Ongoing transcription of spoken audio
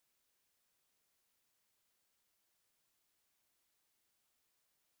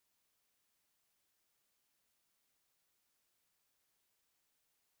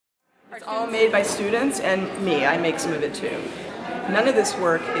It's all made by students and me. I make some of it too. None of this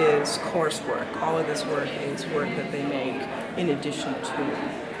work is coursework. All of this work is work that they make in addition to.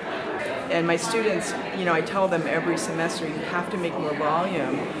 And my students, I tell them every semester you have to make more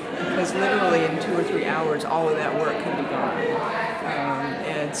volume because literally in 2 or 3 hours all of that work can be gone.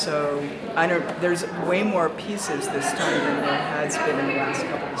 And so there's way more pieces this time than there has been in the last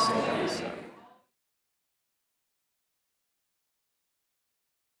couple of studios. So.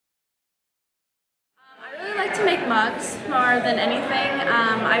 I really like to make mugs more than anything.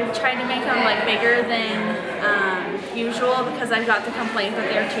 I've tried to make them like bigger than usual because I've got the complaint that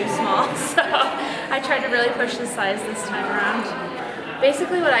they're too small. So I tried to really push the size this time around.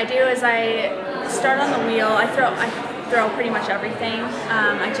 Basically what I do is I start on the wheel. I throw pretty much everything.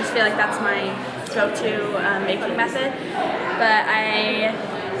 I just feel like that's my go-to making method. But I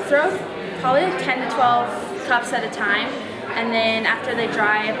throw probably like 10 to 12 cups at a time. And then after they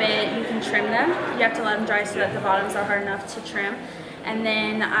dry a bit, you can trim them. You have to let them dry so that the bottoms are hard enough to trim. And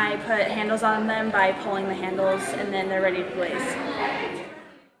then I put handles on them by pulling the handles, and then they're ready to glaze.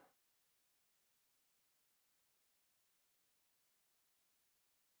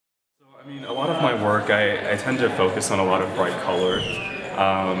 So, a lot of my work, I tend to focus on a lot of bright color.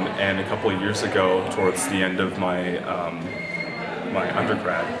 And a couple of years ago, towards the end of my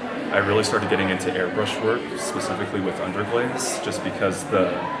undergrad, I really started getting into airbrush work, specifically with underglaze, just because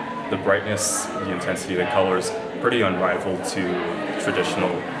the brightness, the intensity of the color is pretty unrivaled to traditional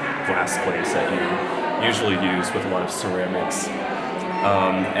glass glaze that you usually use with a lot of ceramics.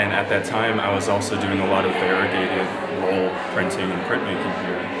 And at that time, I was also doing a lot of variegated roll printing and printmaking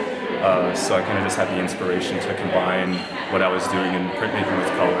here. So I kind of just had the inspiration to combine what I was doing in printmaking with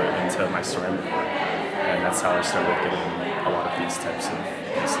color into my ceramic work. And that's how I started getting a lot of these types of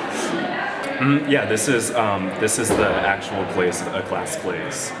pieces. Yeah, this is the actual glaze, a glass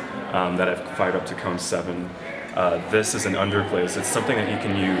glaze that I've fired up to cone 7. This is an underglaze. It's something that you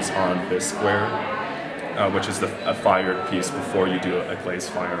can use on bisqueware, which is a fired piece before you do a glaze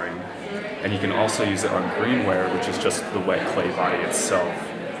firing. And you can also use it on greenware, which is just the wet clay body itself.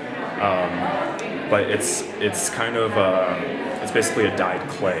 But it's kind of it's basically a dyed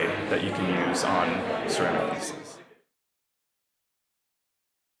clay that you can use on ceramic pieces.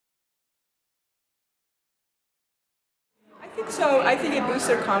 I think so. I think it boosts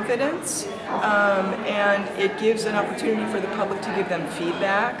their confidence, and it gives an opportunity for the public to give them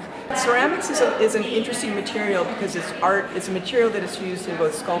feedback. Ceramics is an interesting material because it's art. It's a material that is used in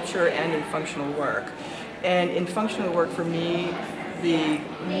both sculpture and in functional work. And in functional work, for me,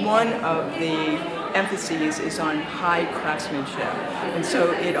 one of the emphases is on high craftsmanship. And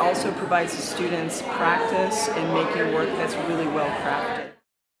so it also provides the students practice in making work that's really well crafted.